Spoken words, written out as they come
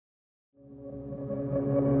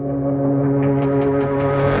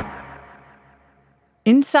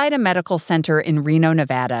Inside a medical center in Reno,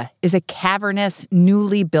 Nevada, is a cavernous,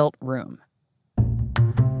 newly built room.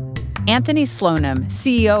 Anthony Slonim,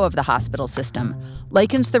 CEO of the hospital system,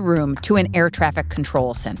 likens the room to an air traffic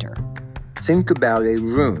control center. Think about a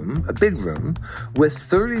room, a big room, with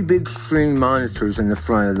 30 big screen monitors in the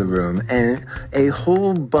front of the room and a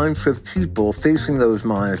whole bunch of people facing those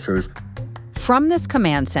monitors. From this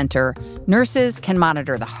command center, nurses can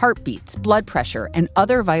monitor the heartbeats, blood pressure, and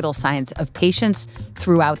other vital signs of patients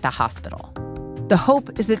throughout the hospital. The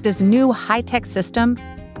hope is that this new high-tech system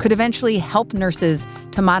could eventually help nurses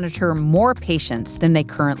to monitor more patients than they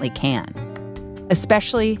currently can,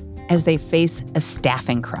 especially as they face a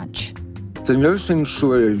staffing crunch. The nursing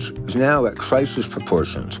shortage is now at crisis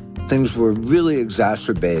proportions. Things were really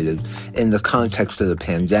exacerbated in the context of the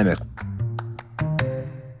pandemic.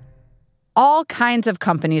 All kinds of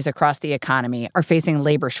companies across the economy are facing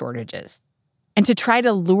labor shortages. And to try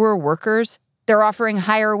to lure workers, they're offering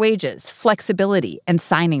higher wages, flexibility, and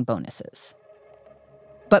signing bonuses.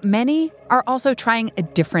 But many are also trying a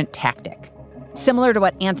different tactic, similar to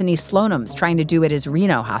what Anthony Slonim's trying to do at his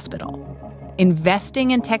Reno hospital.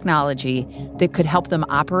 Investing in technology that could help them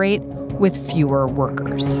operate with fewer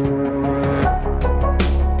workers.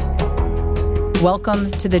 Welcome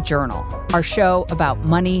to The Journal, our show about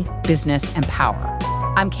money, business, and power.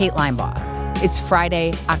 I'm Kate Linebaugh. It's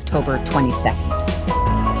Friday, October 22nd.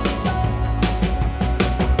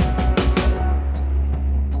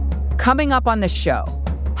 Coming up on the show,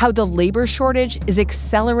 how the labor shortage is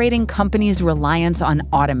accelerating companies' reliance on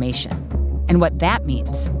automation, and what that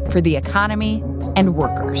means for the economy and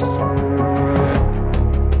workers.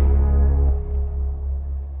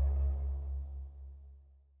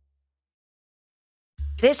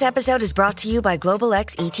 This episode is brought to you by Global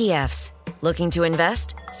X ETFs. Looking to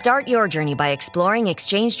invest? Start your journey by exploring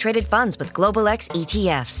exchange-traded funds with Global X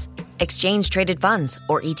ETFs. Exchange-traded funds,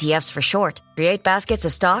 or ETFs for short, create baskets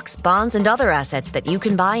of stocks, bonds, and other assets that you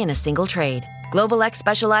can buy in a single trade. Global X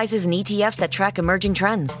specializes in ETFs that track emerging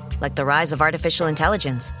trends, like the rise of artificial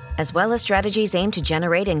intelligence, as well as strategies aimed to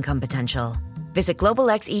generate income potential. Visit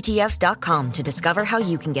globalxetfs.com to discover how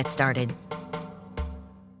you can get started.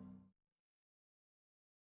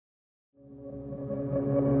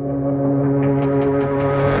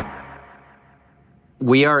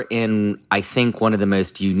 We are in, I think, one of the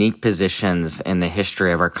most unique positions in the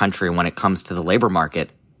history of our country when it comes to the labor market.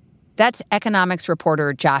 That's economics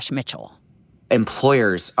reporter Josh Mitchell.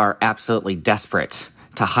 Employers are absolutely desperate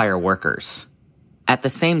to hire workers. At the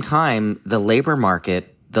same time, the labor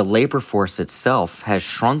market, the labor force itself has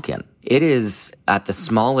shrunken. It is at the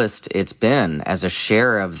smallest it's been as a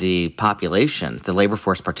share of the population, the labor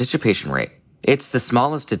force participation rate. It's the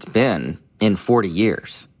smallest it's been in 40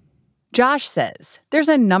 years. Josh says there's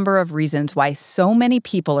a number of reasons why so many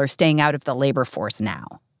people are staying out of the labor force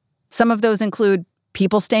now. Some of those include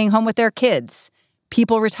people staying home with their kids,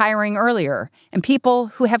 people retiring earlier, and people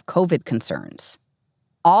who have COVID concerns.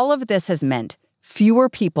 All of this has meant fewer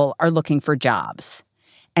people are looking for jobs,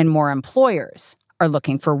 and more employers are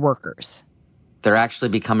looking for workers. They're actually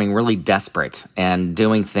becoming really desperate and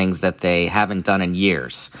doing things that they haven't done in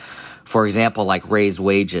years. For example, like raise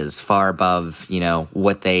wages far above,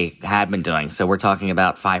 what they had been doing. So we're talking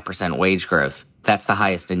about 5% wage growth. That's the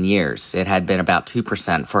highest in years. It had been about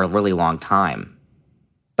 2% for a really long time.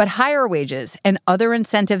 But higher wages and other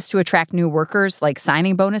incentives to attract new workers, like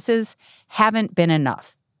signing bonuses, haven't been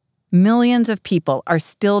enough. Millions of people are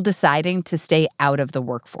still deciding to stay out of the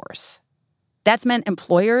workforce. That's meant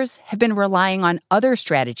employers have been relying on other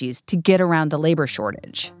strategies to get around the labor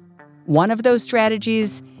shortage. One of those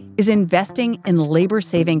strategies is investing in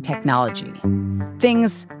labor-saving technology,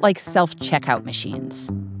 things like self-checkout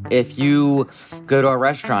machines. If you go to a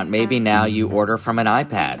restaurant, maybe now you order from an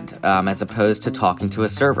iPad as opposed to talking to a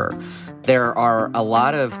server. There are a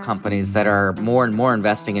lot of companies that are more and more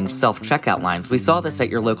investing in self-checkout lines. We saw this at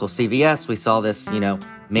your local CVS. We saw this,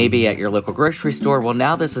 maybe at your local grocery store. Well,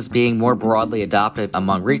 now this is being more broadly adopted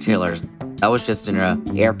among retailers. I was just in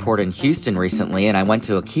an airport in Houston recently, and I went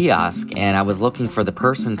to a kiosk, and I was looking for the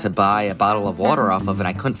person to buy a bottle of water off of, and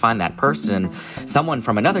I couldn't find that person. Someone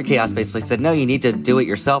from another kiosk basically said, no, you need to do it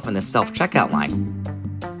yourself in this self-checkout line.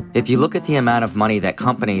 If you look at the amount of money that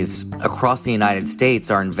companies across the United States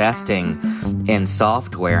are investing in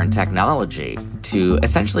software and technology to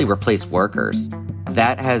essentially replace workers,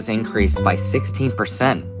 that has increased by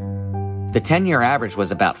 16%. The 10-year average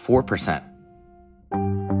was about 4%.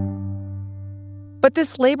 But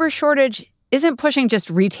this labor shortage isn't pushing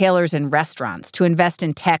just retailers and restaurants to invest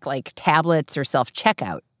in tech like tablets or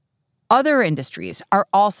self-checkout. Other industries are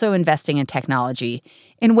also investing in technology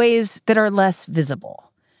in ways that are less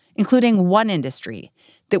visible. including one industry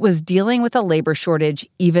that was dealing with a labor shortage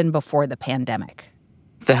even before the pandemic.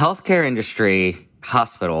 The healthcare industry,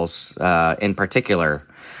 hospitals in particular,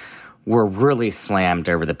 were really slammed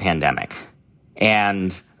over the pandemic.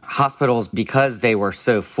 And hospitals, because they were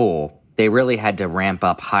so full, they really had to ramp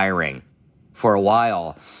up hiring. For a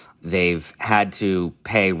while, they've had to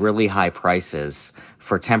pay really high prices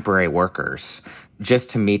for temporary workers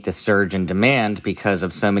just to meet the surge in demand because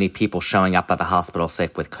of so many people showing up at the hospital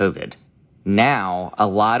sick with COVID. Now, a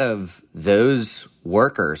lot of those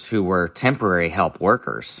workers who were temporary help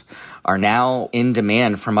workers are now in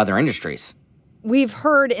demand from other industries. We've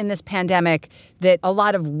heard in this pandemic that a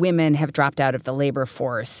lot of women have dropped out of the labor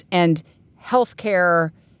force, and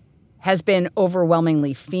healthcare has been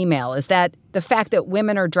overwhelmingly female. Is that the fact that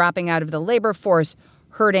women are dropping out of the labor force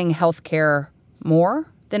hurting healthcare more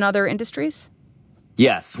than other industries?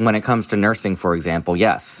 Yes. When it comes to nursing, for example,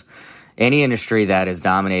 yes. Any industry that is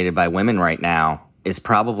dominated by women right now is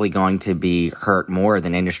probably going to be hurt more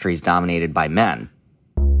than industries dominated by men.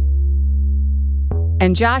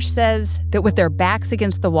 And Josh says that with their backs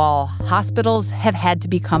against the wall, hospitals have had to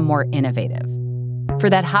become more innovative. For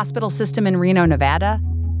that hospital system in Reno, Nevada,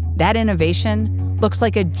 that innovation looks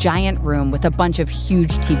like a giant room with a bunch of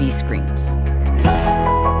huge TV screens.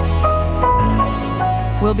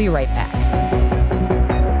 We'll be right back.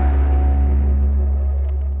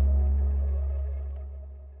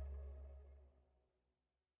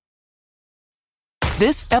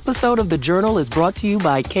 This episode of The Journal is brought to you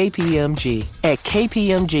by KPMG. At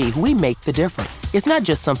KPMG, we make the difference. It's not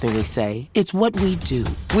just something we say, it's what we do.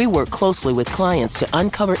 We work closely with clients to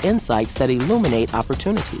uncover insights that illuminate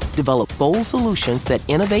opportunity, develop bold solutions that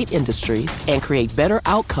innovate industries, and create better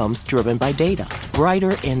outcomes driven by data.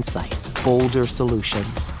 Brighter insights, bolder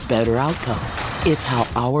solutions, better outcomes. It's how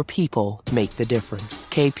our people make the difference.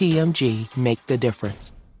 KPMG, make the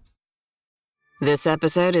difference. This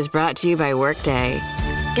episode is brought to you by Workday.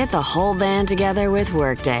 Get the whole band together with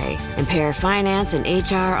Workday and pair finance and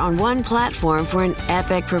HR on one platform for an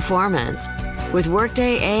epic performance. With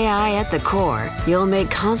Workday AI at the core, you'll make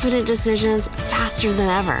confident decisions faster than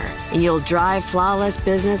ever, and you'll drive flawless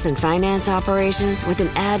business and finance operations with an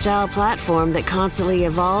agile platform that constantly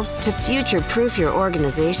evolves to future-proof your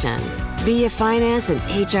organization. Be a finance and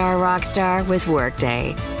HR rockstar with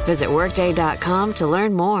Workday. Visit Workday.com to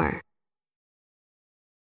learn more.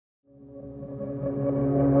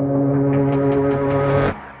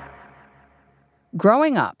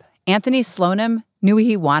 Growing up, Anthony Slonim knew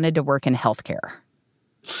he wanted to work in healthcare.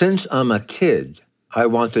 Since I'm a kid, I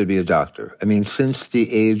wanted to be a doctor. I mean, since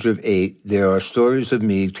the age of 8, there are stories of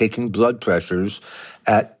me taking blood pressures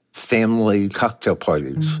at family cocktail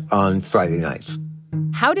parties on Friday nights.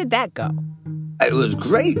 How did that go? It was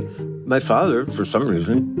great. My father, for some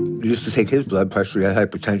reason, used to take his blood pressure. He had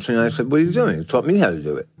hypertension. And I said, what are you doing? He taught me how to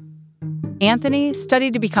do it. Anthony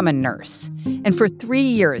studied to become a nurse, and for 3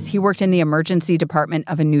 years he worked in the emergency department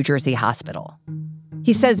of a New Jersey hospital.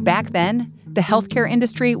 He says back then, the healthcare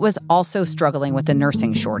industry was also struggling with the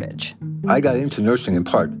nursing shortage. I got into nursing in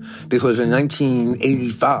part because in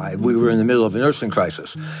 1985, we were in the middle of a nursing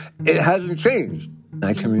crisis. It hasn't changed.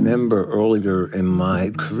 I can remember earlier in my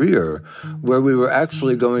career where we were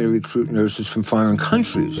actually going to recruit nurses from foreign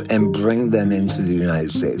countries and bring them into the United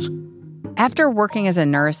States. After working as a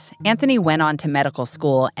nurse, Anthony went on to medical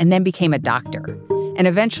school and then became a doctor, and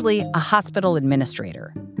eventually a hospital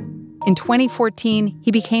administrator. In 2014, he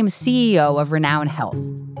became CEO of Renown Health,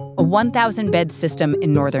 a 1,000-bed system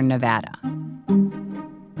in northern Nevada.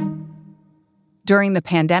 During the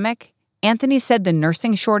pandemic, Anthony said the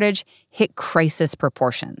nursing shortage hit crisis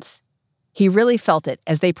proportions. He really felt it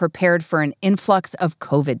as they prepared for an influx of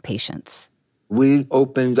COVID patients. We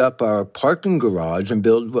opened up our parking garage and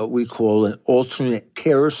built what we call an alternate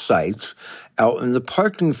care site out in the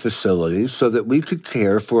parking facility so that we could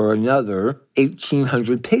care for another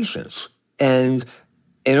 1,800 patients. And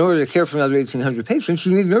in order to care for another 1,800 patients,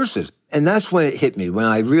 you need nurses. And that's when it hit me, when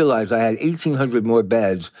I realized I had 1,800 more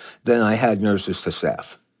beds than I had nurses to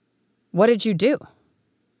staff. What did you do?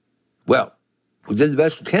 Well, we did the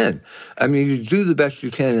best we can. I mean, you do the best you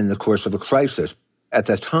can in the course of a crisis. At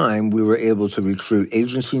that time, we were able to recruit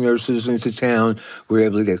agency nurses into town. We were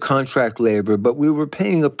able to get contract labor, but we were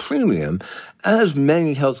paying a premium, as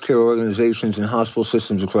many healthcare organizations and hospital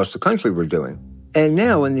systems across the country were doing. And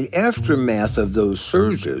now, in the aftermath of those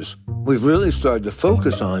surges, we've really started to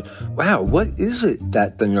focus on, wow, what is it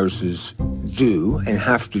that the nurses do and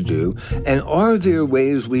have to do? And are there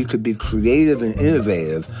ways we could be creative and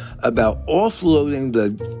innovative about offloading the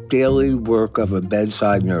daily work of a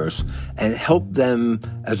bedside nurse and help them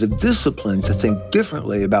as a discipline to think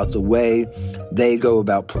differently about the way they go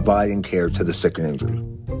about providing care to the sick and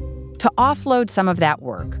injured? To offload some of that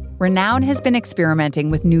work, Renown has been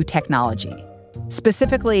experimenting with new technology.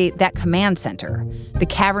 Specifically, that command center, the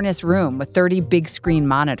cavernous room with 30 big screen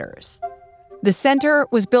monitors. The center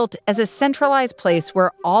was built as a centralized place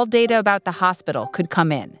where all data about the hospital could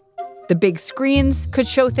come in. The big screens could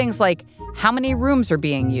show things like how many rooms are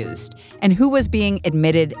being used and who was being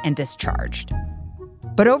admitted and discharged.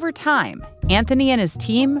 But over time, Anthony and his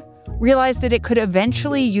team realized that it could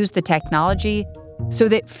eventually use the technology so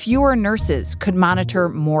that fewer nurses could monitor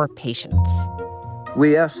more patients.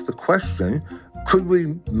 We asked the question, could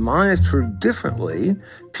we monitor differently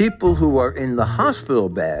people who are in the hospital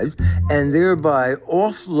bed and thereby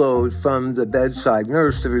offload from the bedside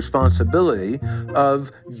nurse the responsibility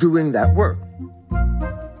of doing that work?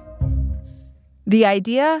 The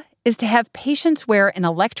idea is to have patients wear an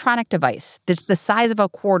electronic device that's the size of a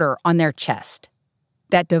quarter on their chest.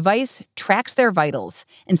 That device tracks their vitals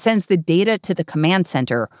and sends the data to the command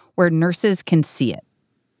center where nurses can see it.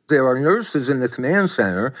 There are nurses in the command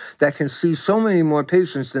center that can see so many more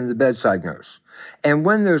patients than the bedside nurse. And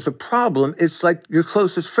when there's a problem, it's like your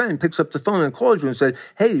closest friend picks up the phone and calls you and says,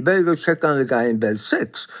 hey, you better go check on the guy in bed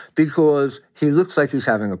 6 because he looks like he's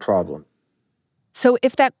having a problem. So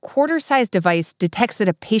if that quarter-sized device detects that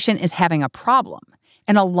a patient is having a problem,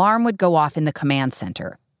 an alarm would go off in the command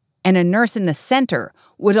center, and a nurse in the center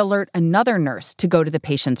would alert another nurse to go to the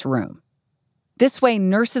patient's room. This way,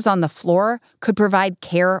 nurses on the floor could provide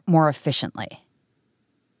care more efficiently.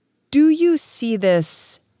 Do you see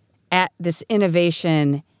this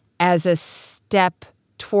innovation as a step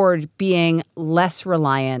toward being less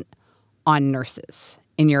reliant on nurses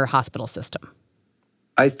in your hospital system?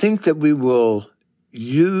 I think that we will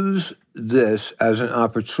use this as an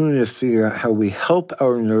opportunity to figure out how we help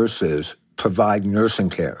our nurses provide nursing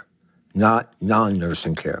care, not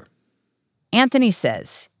non-nursing care. Anthony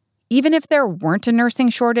says, even if there weren't a nursing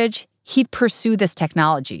shortage, he'd pursue this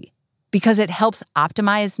technology because it helps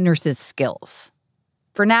optimize nurses' skills.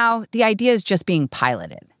 For now, the idea is just being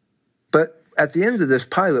piloted. But at the end of this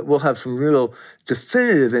pilot, we'll have some real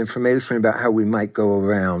definitive information about how we might go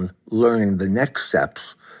around learning the next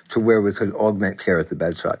steps to where we could augment care at the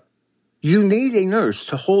bedside. You need a nurse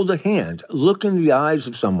to hold a hand, look in the eyes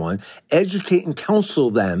of someone, educate and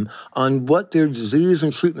counsel them on what their disease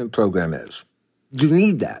and treatment program is. You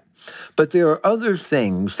need that. But there are other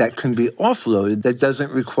things that can be offloaded that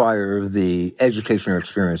doesn't require the education or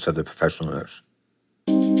experience of the professional nurse.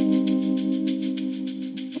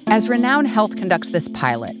 As Renown Health conducts this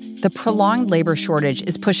pilot, the prolonged labor shortage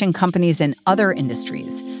is pushing companies in other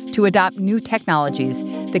industries to adopt new technologies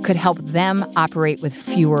that could help them operate with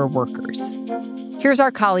fewer workers. Here's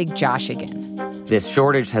our colleague Josh again. This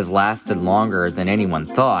shortage has lasted longer than anyone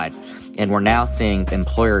thought, and we're now seeing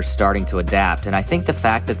employers starting to adapt. And I think the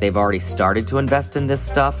fact that they've already started to invest in this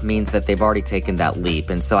stuff means that they've already taken that leap.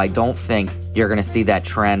 And so I don't think you're going to see that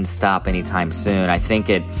trend stop anytime soon. I think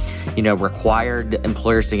it, required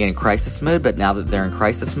employers to get in crisis mode, but now that they're in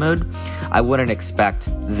crisis mode, I wouldn't expect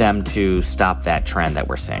them to stop that trend that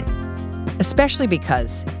we're seeing. Especially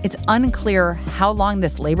because it's unclear how long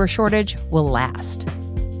this labor shortage will last.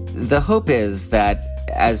 The hope is that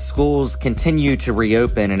as schools continue to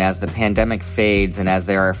reopen and as the pandemic fades and as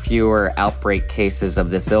there are fewer outbreak cases of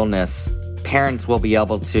this illness, parents will be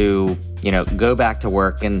able to, go back to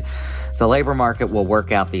work and the labor market will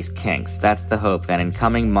work out these kinks. That's the hope, that in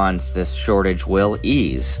coming months, this shortage will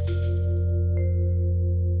ease.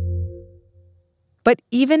 But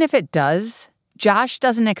even if it does, Josh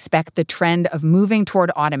doesn't expect the trend of moving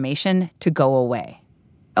toward automation to go away.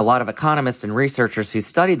 A lot of economists and researchers who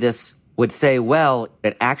study this would say, well,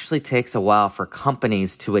 it actually takes a while for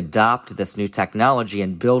companies to adopt this new technology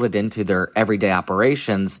and build it into their everyday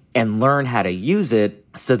operations and learn how to use it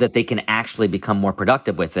so that they can actually become more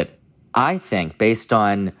productive with it. I think, based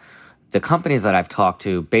on the companies that I've talked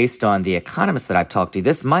to, based on the economists that I've talked to,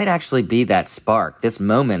 this might actually be that spark, this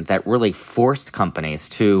moment that really forced companies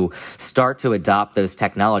to start to adopt those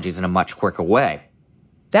technologies in a much quicker way.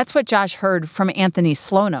 That's what Josh heard from Anthony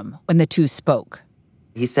Slonim when the two spoke.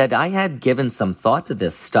 He said, I had given some thought to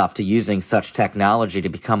this stuff, to using such technology to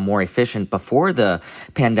become more efficient before the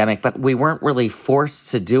pandemic, but we weren't really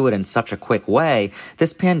forced to do it in such a quick way.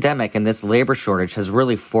 This pandemic and this labor shortage has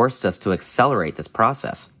really forced us to accelerate this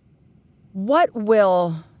process. What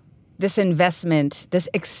will this investment, this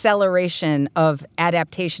acceleration of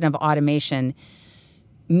adaptation of automation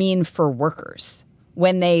mean for workers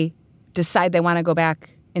when they decide they want to go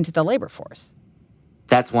back into the labor force?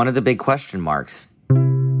 That's one of the big question marks.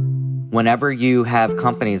 Whenever you have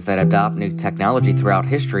companies that adopt new technology throughout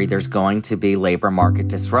history, there's going to be labor market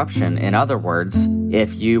disruption. In other words,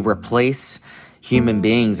 if you replace human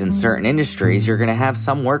beings in certain industries, you're going to have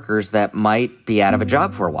some workers that might be out of a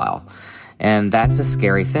job for a while. And that's a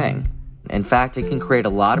scary thing. In fact, it can create a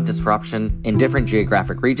lot of disruption in different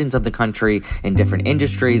geographic regions of the country, in different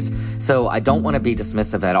industries. So I don't want to be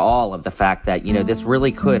dismissive at all of the fact that, this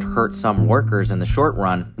really could hurt some workers in the short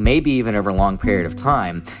run, maybe even over a long period of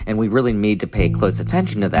time. And we really need to pay close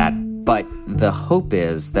attention to that. But the hope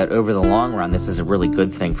is that over the long run, this is a really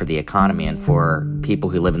good thing for the economy and for people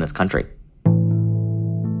who live in this country.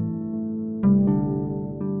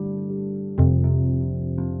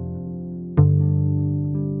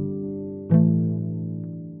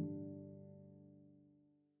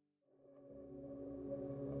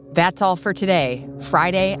 That's all for today,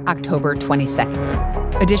 Friday, October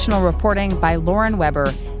 22nd. Additional reporting by Lauren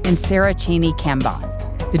Weber and Sarah Cheney Cambon.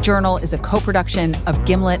 The Journal is a co-production of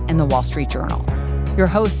Gimlet and The Wall Street Journal. Your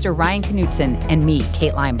hosts are Ryan Knutson and me,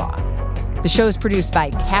 Kate Linebaugh. The show is produced by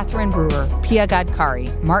Catherine Brewer, Pia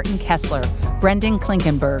Gadkari, Martin Kessler, Brendan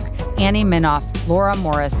Klinkenberg, Annie Minoff, Laura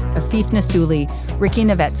Morris, Afif Nassouli, Ricky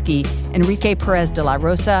Novetsky, Enrique Perez de la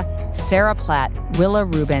Rosa, Sarah Platt, Willa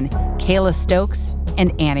Rubin, Kayla Stokes,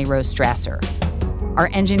 and Annie Rose Strasser. Our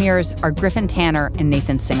engineers are Griffin Tanner and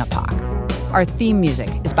Nathan Singapok. Our theme music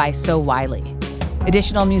is by So Wiley.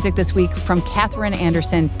 Additional music this week from Catherine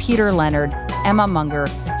Anderson, Peter Leonard, Emma Munger,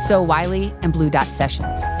 So Wiley, and Blue Dot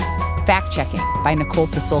Sessions. Fact-checking by Nicole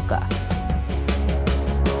Pasulka.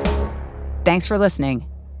 Thanks for listening.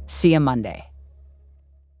 See you Monday.